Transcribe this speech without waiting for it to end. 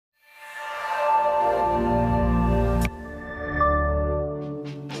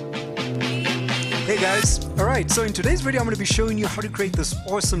guys! Alright, so in today's video I'm going to be showing you how to create this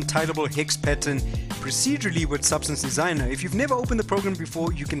awesome tileable hex pattern procedurally with Substance Designer. If you've never opened the program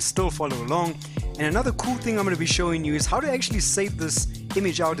before, you can still follow along. And another cool thing I'm going to be showing you is how to actually save this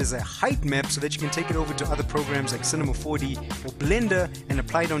image out as a height map so that you can take it over to other programs like Cinema 4D or Blender and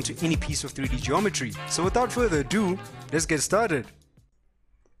apply it onto any piece of 3D geometry. So without further ado, let's get started.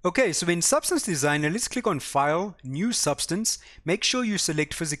 Okay, so in Substance Designer, let's click on File, New Substance. Make sure you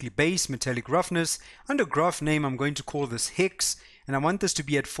select Physically Base, Metallic Roughness. Under Graph Name, I'm going to call this Hex, and I want this to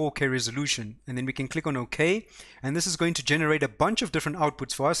be at 4K resolution. And then we can click on OK, and this is going to generate a bunch of different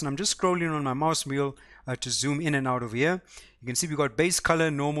outputs for us. And I'm just scrolling on my mouse wheel to zoom in and out of here. You can see we've got base color,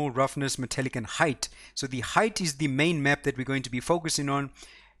 normal, roughness, metallic, and height. So the height is the main map that we're going to be focusing on.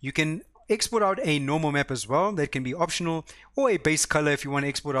 You can export out a normal map as well, that can be optional, or a base color if you want to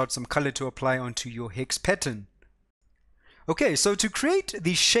export out some color to apply onto your hex pattern. Okay, so to create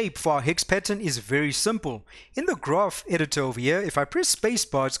the shape for our hex pattern is very simple. In the graph editor over here, if I press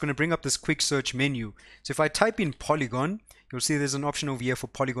spacebar, it's going to bring up this quick search menu. So if I type in polygon, you'll see there's an option over here for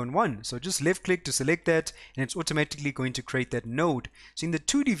polygon 1. So just left click to select that, and it's automatically going to create that node. So in the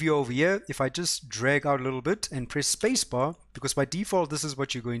 2D view over here, if I just drag out a little bit and press spacebar, because by default this is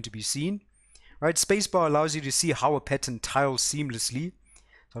what you're going to be seeing, right? Spacebar allows you to see how a pattern tiles seamlessly.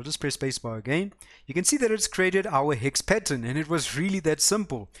 So I'll just press spacebar again. You can see that it's created our hex pattern, and it was really that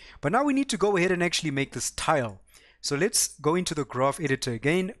simple. But now we need to go ahead and actually make this tile. So let's go into the graph editor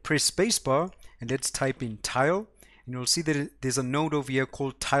again, press spacebar, and let's type in tile. And you'll see that there's a node over here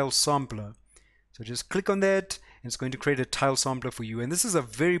called Tile Sampler. So just click on that, and it's going to create a tile sampler for you. And this is a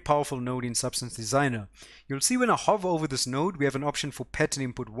very powerful node in Substance Designer. You'll see when I hover over this node, we have an option for pattern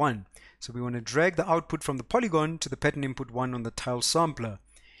input 1. So we want to drag the output from the polygon to the pattern input 1 on the tile sampler.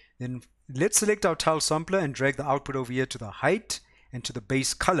 Then let's select our tile sampler and drag the output over here to the height and to the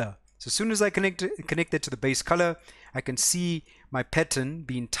base color. So as soon as I connect that to the base color, I can see my pattern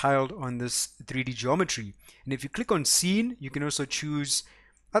being tiled on this 3D geometry. And if you click on scene, you can also choose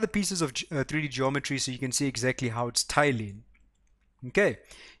other pieces of 3D geometry so you can see exactly how it's tiling. Okay,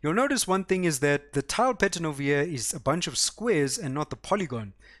 you'll notice one thing is that the tile pattern over here is a bunch of squares and not the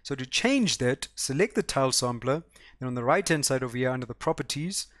polygon. So to change that, select the tile sampler, then on the right hand side over here under the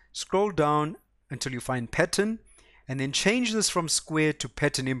properties, scroll down until you find pattern, and then change this from square to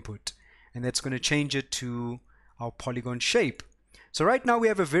pattern input, and that's going to change it to our polygon shape. So right now we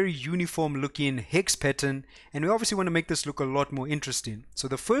have a very uniform looking hex pattern, and we obviously want to make this look a lot more interesting. So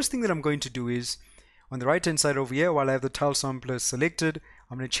the first thing that I'm going to do is on the right hand side over here, while I have the tile sampler selected,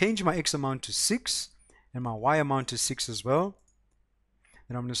 I'm going to change my X amount to 6 and my Y amount to 6 as well.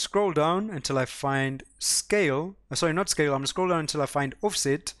 Then I'm going to scroll down until I find scale, not scale, I'm going to scroll down until I find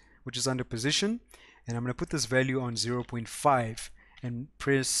offset, which is under position, and I'm going to put this value on 0.5 and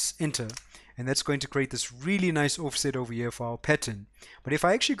press enter. And that's going to create this really nice offset over here for our pattern. But if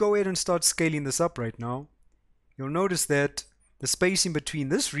I actually go ahead and start scaling this up right now, you'll notice that the spacing between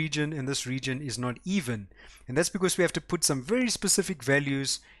this region and this region is not even. And that's because we have to put some very specific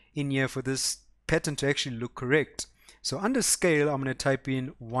values in here for this pattern to actually look correct. So under scale, I'm going to type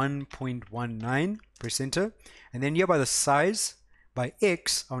in 1.19, press enter. And then here by the size, by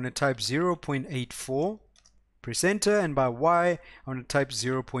X, I'm going to type 0.84, press enter. And by Y, I'm going to type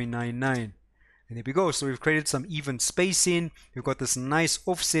 0.99. And there we go. So we've created some even spacing. We've got this nice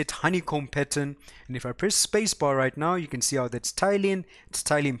offset honeycomb pattern. And if I press spacebar right now, you can see how that's tiling. It's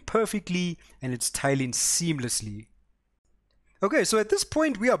tiling perfectly and it's tiling seamlessly. Okay, so at this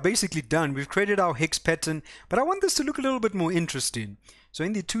point we are basically done. We've created our hex pattern, but I want this to look a little bit more interesting. So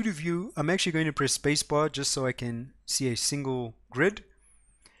in the 2D view, I'm actually going to press spacebar just so I can see a single grid.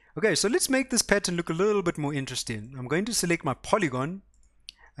 Okay, so let's make this pattern look a little bit more interesting. I'm going to select my polygon.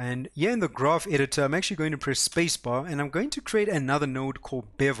 And here in the graph editor, I'm actually going to press spacebar, and I'm going to create another node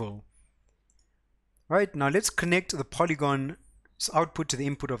called Bevel. Right, now let's connect the polygon's output to the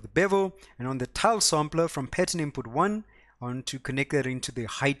input of the bevel, and on the tile sampler from pattern input 1, I want to connect that into the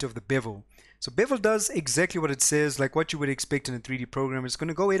height of the bevel. So bevel does exactly what it says, like what you would expect in a 3D program. It's going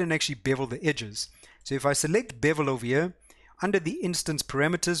to go ahead and actually bevel the edges. So if I select bevel over here, under the instance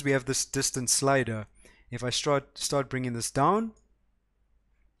parameters, we have this distance slider. If I start bringing this down,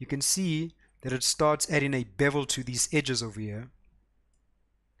 you can see that it starts adding a bevel to these edges over here.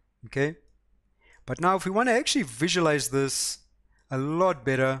 Okay, but now if we want to actually visualize this a lot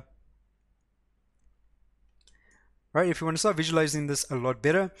better, right, if we want to start visualizing this a lot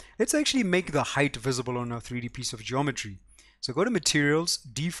better, let's actually make the height visible on our 3D piece of geometry. So go to materials,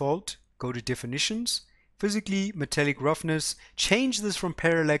 default, go to definitions, physically metallic roughness, change this from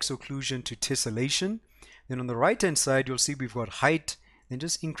parallax occlusion to tessellation. Then on the right hand side, you'll see we've got height. Then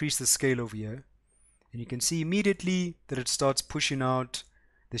just increase the scale over here. And you can see immediately that it starts pushing out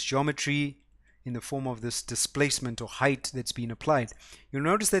this geometry in the form of this displacement or height that's been applied. You'll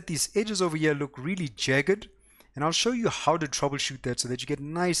notice that these edges over here look really jagged, and I'll show you how to troubleshoot that so that you get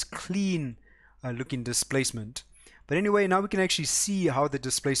nice clean looking displacement. But anyway, now we can actually see how the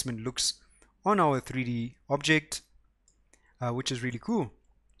displacement looks on our 3D object, which is really cool.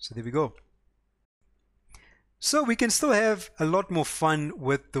 So there we go. So we can still have a lot more fun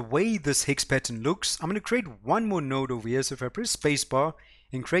with the way this hex pattern looks. I'm going to create one more node over here. So if I press spacebar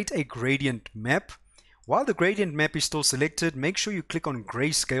and create a gradient map, while the gradient map is still selected, make sure you click on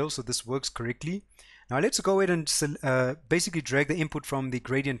grayscale so this works correctly. Now let's go ahead and basically drag the input from the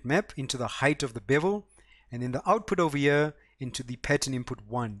gradient map into the height of the bevel, and then the output over here into the pattern input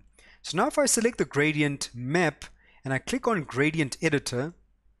 1. So now if I select the gradient map and I click on gradient editor,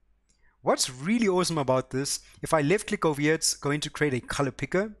 what's really awesome about this, if I left click over here, it's going to create a color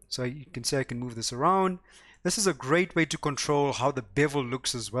picker. So you can see I can move this around. This is a great way to control how the bevel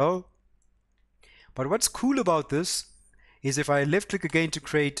looks as well. But what's cool about this is if I left click again to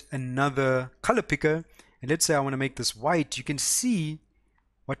create another color picker, and let's say I want to make this white, you can see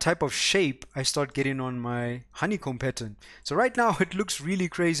what type of shape I start getting on my honeycomb pattern. So right now it looks really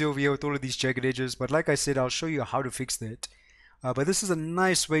crazy over here with all of these jagged edges, but like I said, I'll show you how to fix that. But this is a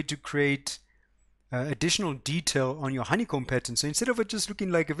nice way to create additional detail on your honeycomb pattern. So instead of it just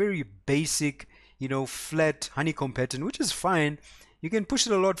looking like a very basic, flat honeycomb pattern, which is fine, you can push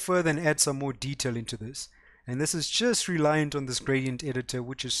it a lot further and add some more detail into this. And this is just reliant on this gradient editor,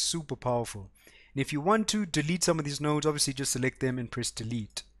 which is super powerful. And if you want to delete some of these nodes, obviously just select them and press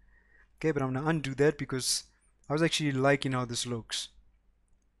delete. Okay, but I'm going to undo that because I was actually liking how this looks.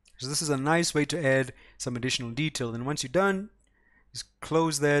 So this is a nice way to add some additional detail. And once you're done, just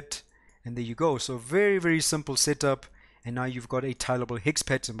close that, and there you go. So very, very simple setup, and now you've got a tileable hex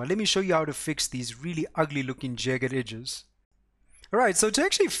pattern. But let me show you how to fix these really ugly looking jagged edges. Alright, so to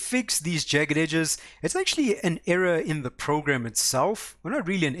actually fix these jagged edges, it's actually an error in the program itself. Well, not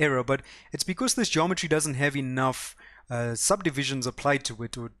really an error, but it's because this geometry doesn't have enough subdivisions applied to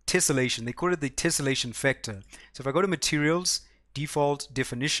it, or tessellation. They call it the tessellation factor. So if I go to materials, default,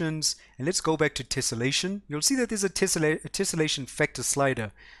 definitions, and let's go back to tessellation, you'll see that there's a tessellation factor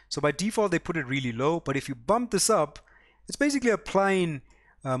slider. So by default they put it really low, but if you bump this up, it's basically applying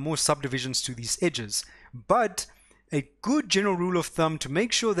more subdivisions to these edges. But a good general rule of thumb to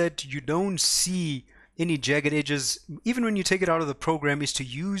make sure that you don't see any jagged edges, even when you take it out of the program, is to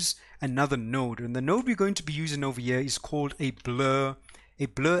use another node. And the node we're going to be using over here is called a blur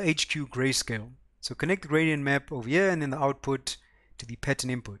HQ grayscale. So connect the gradient map over here and then the output to the pattern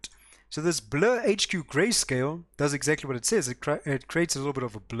input. So this blur HQ grayscale does exactly what it says. It creates a little bit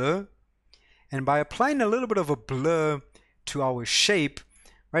of a blur. And by applying a little bit of a blur to our shape,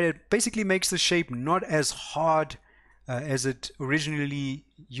 right, it basically makes the shape not as hard as it originally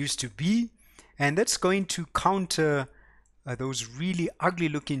used to be. And that's going to counter those really ugly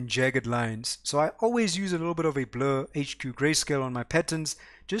looking jagged lines. So I always use a little bit of a blur HQ grayscale on my patterns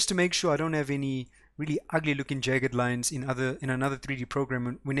just to make sure I don't have any really ugly looking jagged lines in another 3D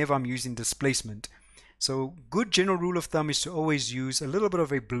program whenever I'm using displacement. So good general rule of thumb is to always use a little bit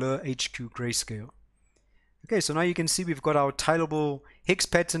of a blur HQ grayscale. Okay, so now you can see we've got our tileable hex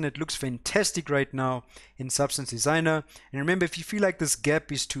pattern. It looks fantastic right now in Substance Designer. And remember, if you feel like this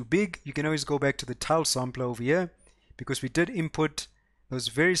gap is too big, you can always go back to the tile sampler over here, because we did input those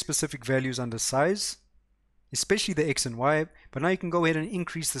very specific values under size, especially the X and Y. But now you can go ahead and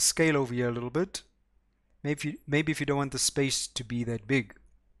increase the scale over here a little bit. Maybe if you don't want the space to be that big.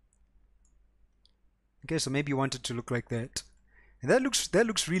 Okay, so maybe you want it to look like that. And that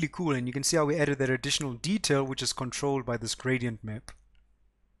looks really cool, and you can see how we added that additional detail, which is controlled by this gradient map.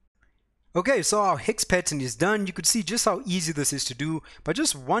 Okay, so our hex pattern is done. You could see just how easy this is to do. But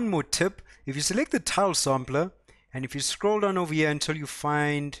just one more tip: if you select the tile sampler, and if you scroll down over here until you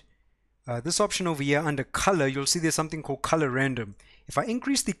find this option over here under color, you'll see there's something called color random. If I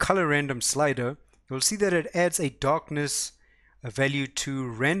increase the color random slider, you'll see that it adds a darkness value to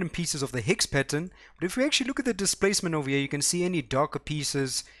random pieces of the hex pattern. But if we actually look at the displacement over here, you can see any darker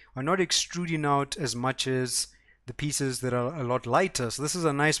pieces are not extruding out as much as the pieces that are a lot lighter. So this is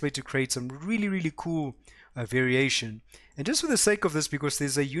a nice way to create some really cool variation. And just for the sake of this, because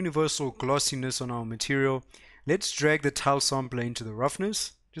there's a universal glossiness on our material, let's drag the tile sampler into the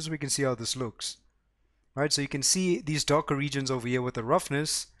roughness just so we can see how this looks. Right, so you can see these darker regions over here with the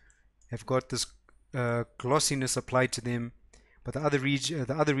roughness have got this glossiness applied to them, but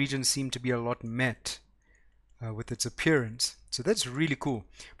the other regions seem to be a lot matte with its appearance. So that's really cool.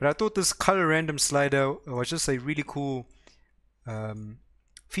 But I thought this color random slider was just a really cool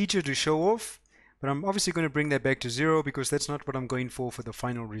feature to show off. but I'm obviously going to bring that back to 0 because that's not what I'm going for the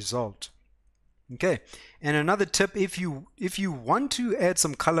final result. Okay, and another tip, if you want to add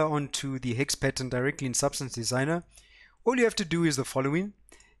some color onto the hex pattern directly in Substance Designer, all you have to do is the following.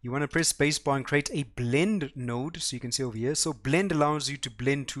 You want to press spacebar and create a blend node, so you can see over here. So blend allows you to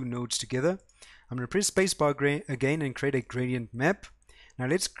blend two nodes together. I'm going to press spacebar again and create a gradient map. Now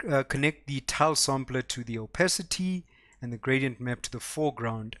let's connect the tile sampler to the opacity and the gradient map to the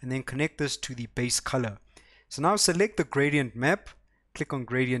foreground, and then connect this to the base color. So now select the gradient map, click on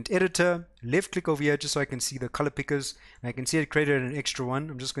gradient editor, left click over here just so I can see the color pickers, and I can see it created an extra one.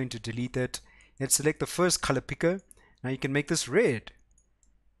 I'm just going to delete that. Let's select the first color picker. Now you can make this red,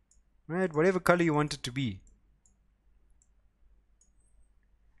 right? Whatever color you want it to be.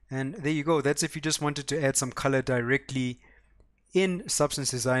 And there you go. That's if you just wanted to add some color directly in Substance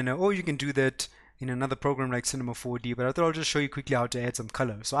Designer, or you can do that in another program like Cinema 4D, but I thought I'll just show you quickly how to add some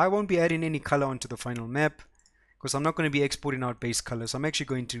color. So I won't be adding any color onto the final map because I'm not going to be exporting out base color, so I'm actually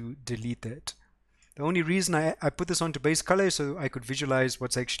going to delete that. The only reason I put this onto base color is so I could visualize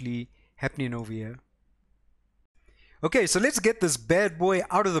what's actually happening over here. Okay, so let's get this bad boy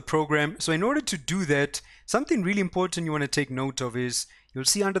out of the program. So in order to do that, something really important you want to take note of is, you'll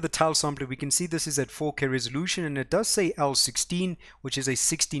see under the tile sampler, we can see this is at 4K resolution, and it does say L16, which is a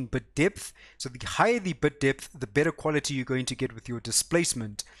 16-bit depth. So the higher the bit depth, the better quality you're going to get with your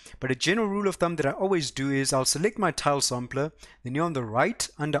displacement. But a general rule of thumb that I always do is I'll select my tile sampler, then here on the right,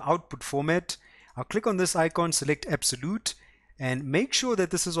 under output format, I'll click on this icon, select absolute, and make sure that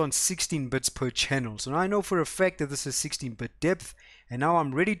this is on 16 bits per channel. So now I know for a fact that this is 16-bit depth, and now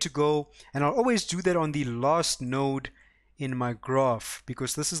I'm ready to go. And I'll always do that on the last node in my graph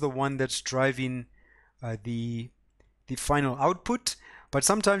because this is the one that's driving the final output. But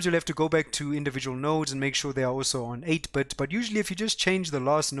sometimes you'll have to go back to individual nodes and make sure they are also on 8-bit. But usually if you just change the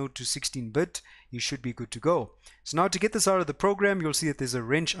last node to 16-bit, you should be good to go. So now to get this out of the program, you'll see that there's a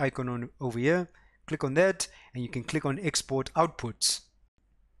wrench icon over here. Click on that, and you can click on Export Outputs.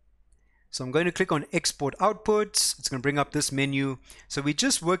 So I'm going to click on Export Outputs. It's going to bring up this menu. So we're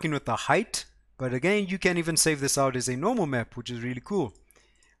just working with the height, but again, you can even save this out as a normal map, which is really cool.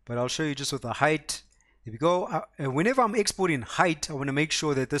 But I'll show you just with the height. There we go. Whenever I'm exporting height, I want to make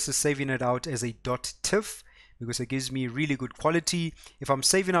sure that this is saving it out as a .tiff because it gives me really good quality. If I'm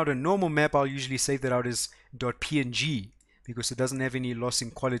saving out a normal map, I'll usually save that out as .png because it doesn't have any loss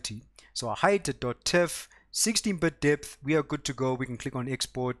in quality. So our height at .tiff, 16-bit depth, we are good to go. We can click on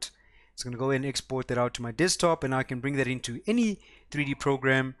export. It's going to go ahead and export that out to my desktop, and I can bring that into any 3D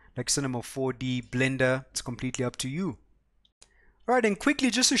program like Cinema 4D, Blender. It's completely up to you. Alright, and quickly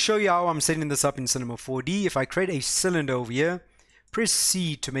just to show you how I'm setting this up in Cinema 4D, if I create a cylinder over here, press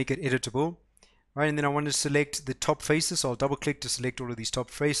C to make it editable. Right, and then I want to select the top faces, so I'll double click to select all of these top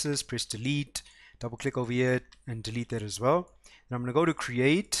faces, press delete, double click over here and delete that as well. Then I'm going to go to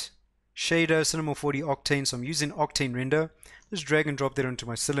create, shader, Cinema 4D Octane, so I'm using Octane render. Just drag and drop that onto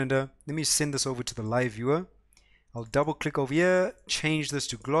my cylinder. Let me send this over to the live viewer. I'll double click over here, change this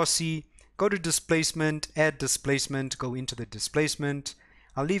to glossy, go to displacement, add displacement, go into the displacement.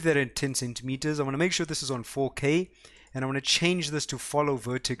 I'll leave that at 10 centimeters. I want to make sure this is on 4K, and I want to change this to follow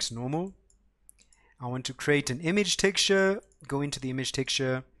vertex normal. I want to create an image texture, go into the image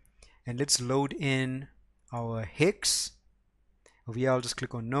texture, and let's load in our hex. Over here, I'll just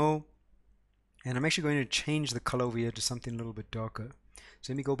click on no. And I'm actually going to change the color over here to something a little bit darker.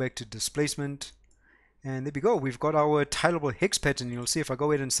 So let me go back to displacement. And there we go. We've got our tileable hex pattern. You'll see if I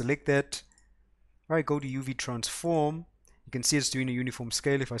go ahead and select that. All right, go to UV transform. You can see it's doing a uniform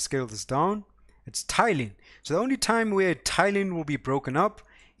scale. If I scale this down, it's tiling. So the only time where tiling will be broken up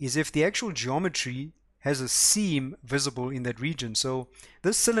is if the actual geometry has a seam visible in that region. So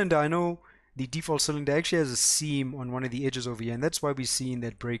this cylinder, I know the default cylinder actually has a seam on one of the edges over here, and that's why we're seeing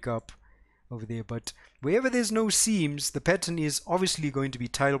that break up over there. But wherever there's no seams, the pattern is obviously going to be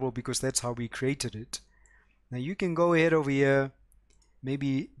tileable because that's how we created it. Now you can go ahead over here,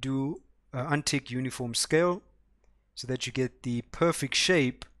 maybe do untick uniform scale so that you get the perfect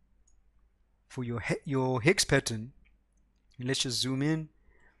shape for your hex pattern. And let's just zoom in.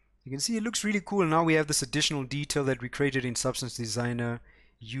 You can see it looks really cool. Now we have this additional detail that we created in Substance Designer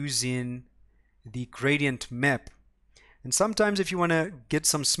using the gradient map. And sometimes if you want to get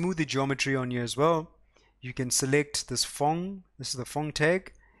some smoother geometry on here as well, you can select this Fong, this is the Fong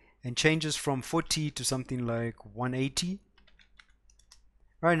tag, and change this from 40 to something like 180.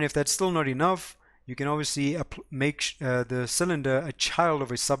 Right, and if that's still not enough, you can obviously make the cylinder a child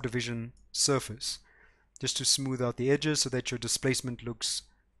of a subdivision surface, just to smooth out the edges so that your displacement looks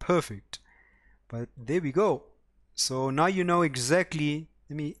perfect. But there we go. So now you know exactly,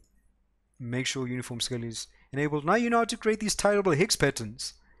 let me make sure uniform scale is enabled. Now you know how to create these tileable hex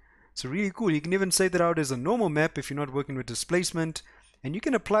patterns. So really cool. You can even save that out as a normal map if you're not working with displacement, and you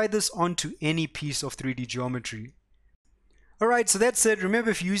can apply this onto any piece of 3D geometry. Alright, so that's it.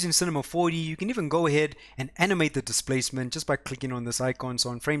 Remember, if you're using Cinema 4D, you can even go ahead and animate the displacement just by clicking on this icon. So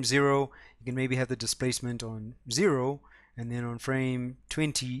on frame 0, you can maybe have the displacement on 0, and then on frame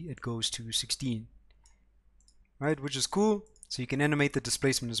 20, it goes to 16. Right, which is cool. So you can animate the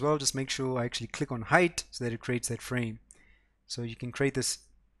displacement as well. Just make sure I actually click on height so that it creates that frame. So you can create this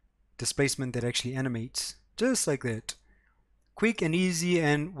displacement that actually animates just like that. Quick and easy.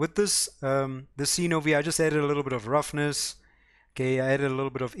 And with this this scene over here, I just added a little bit of roughness. Okay, I added a little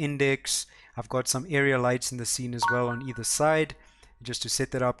bit of index. I've got some area lights in the scene as well on either side, just to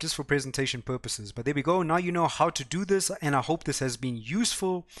set that up just for presentation purposes. But there we go. Now you know how to do this, and I hope this has been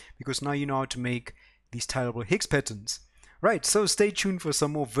useful, because now you know how to make these tileable hex patterns. Right, so stay tuned for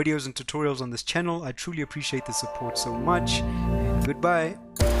some more videos and tutorials on this channel. I truly appreciate the support so much, and goodbye.